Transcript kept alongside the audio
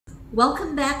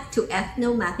Welcome back to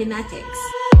Ethno-Mathematics.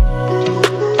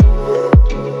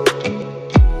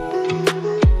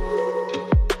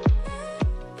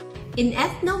 In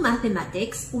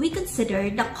ethno-mathematics, we consider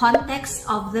the context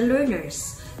of the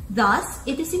learners. Thus,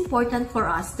 it is important for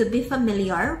us to be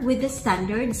familiar with the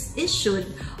standards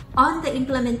issued on the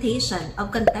implementation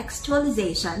of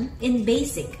contextualization in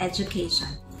basic education.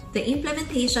 The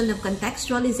implementation of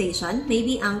contextualization may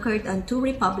be anchored on two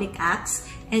Republic Acts,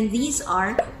 and these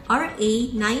are RA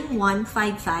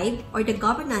 9155 or the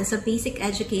Governance of Basic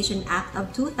Education Act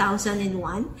of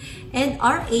 2001 and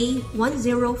RA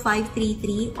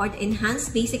 10533 or the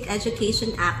Enhanced Basic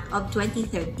Education Act of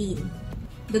 2013.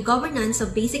 The Governance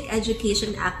of Basic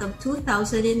Education Act of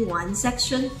 2001,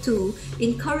 Section 2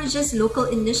 encourages local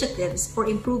initiatives for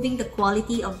improving the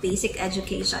quality of basic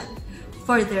education.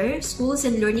 Further, schools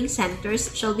and learning centers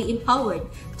shall be empowered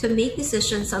to make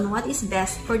decisions on what is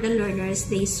best for the learners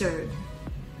they serve.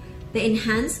 The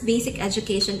Enhanced Basic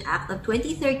Education Act of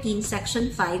 2013,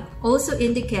 Section 5 also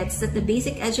indicates that the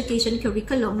basic education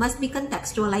curriculum must be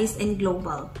contextualized and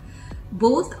global.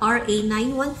 Both RA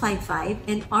 9155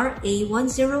 and RA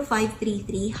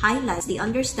 10533 highlights the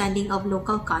understanding of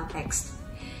local context.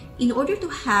 In order to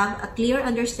have a clear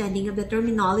understanding of the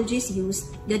terminologies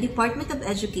used, the Department of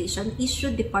Education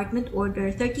issued Department Order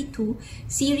 32,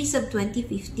 Series of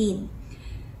 2015.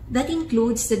 That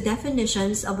includes the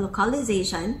definitions of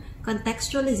localization,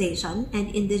 contextualization, and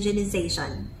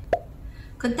indigenization.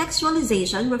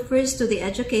 Contextualization refers to the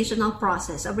educational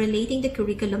process of relating the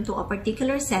curriculum to a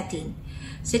particular setting,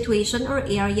 situation, or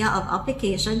area of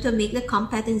application to make the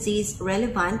competencies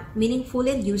relevant, meaningful,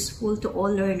 and useful to all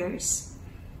learners.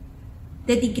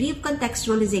 The degree of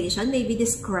contextualization may be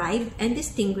described and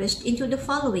distinguished into the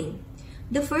following.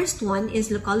 The first one is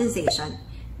localization.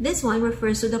 This one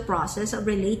refers to the process of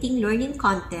relating learning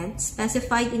content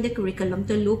specified in the curriculum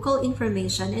to local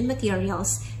information and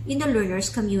materials in the learner's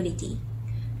community.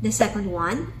 The second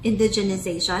one,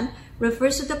 indigenization,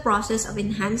 refers to the process of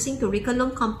enhancing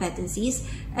curriculum competencies,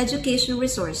 education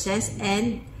resources,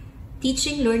 and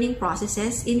teaching learning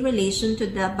processes in relation to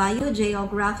the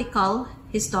biogeographical,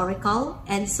 historical,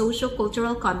 and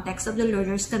socio-cultural context of the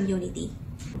learner's community.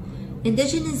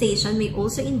 Indigenization may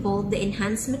also involve the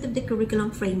enhancement of the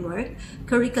curriculum framework,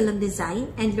 curriculum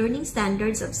design, and learning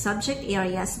standards of subject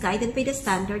areas guided by the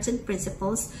standards and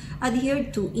principles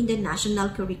adhered to in the national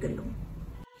curriculum.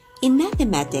 In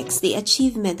mathematics, the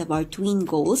achievement of our twin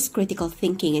goals, critical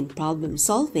thinking and problem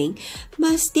solving,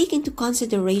 must take into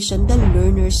consideration the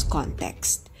learner's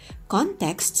context.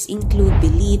 Contexts include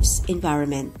beliefs,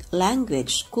 environment,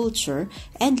 language, culture,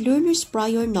 and learners'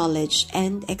 prior knowledge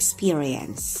and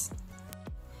experience.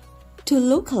 To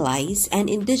localize and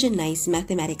indigenize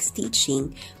mathematics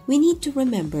teaching, we need to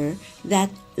remember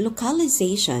that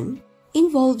localization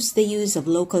involves the use of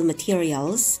local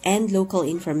materials and local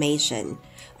information.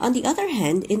 On the other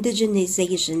hand,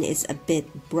 indigenization is a bit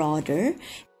broader.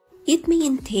 It may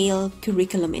entail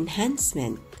curriculum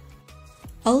enhancement.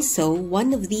 Also,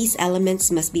 one of these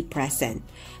elements must be present: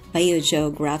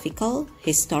 biogeographical,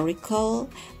 historical,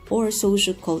 or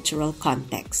sociocultural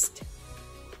context.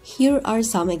 Here are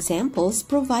some examples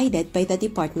provided by the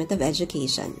Department of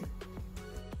Education.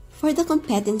 For the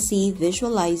competency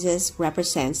visualizes,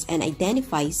 represents, and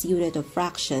identifies unit of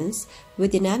fractions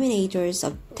with denominators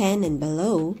of 10 and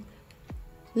below,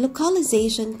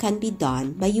 localization can be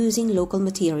done by using local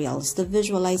materials to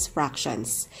visualize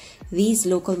fractions. These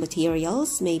local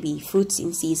materials may be fruits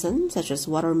in season, such as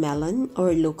watermelon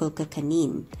or local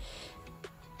kakanin.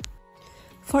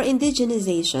 For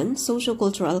indigenization,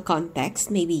 sociocultural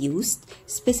context may be used.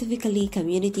 Specifically,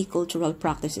 community cultural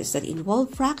practices that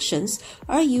involve fractions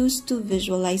are used to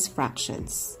visualize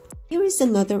fractions. Here is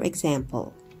another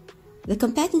example. The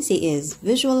competency is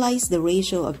visualize the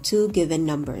ratio of two given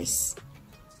numbers.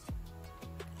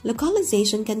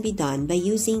 Localization can be done by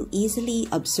using easily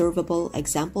observable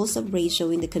examples of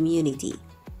ratio in the community.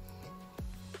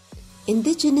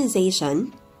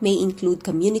 Indigenization may include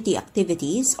community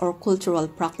activities or cultural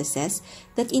practices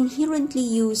that inherently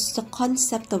use the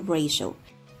concept of ratio.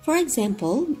 For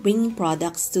example, bringing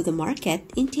products to the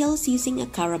market entails using a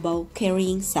carabao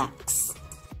carrying sacks.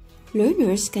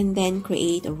 Learners can then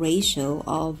create a ratio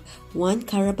of 1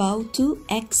 carabao to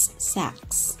X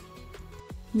sacks.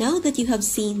 Now that you have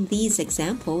seen these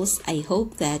examples, I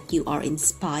hope that you are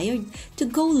inspired to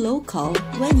go local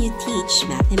when you teach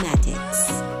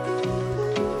mathematics.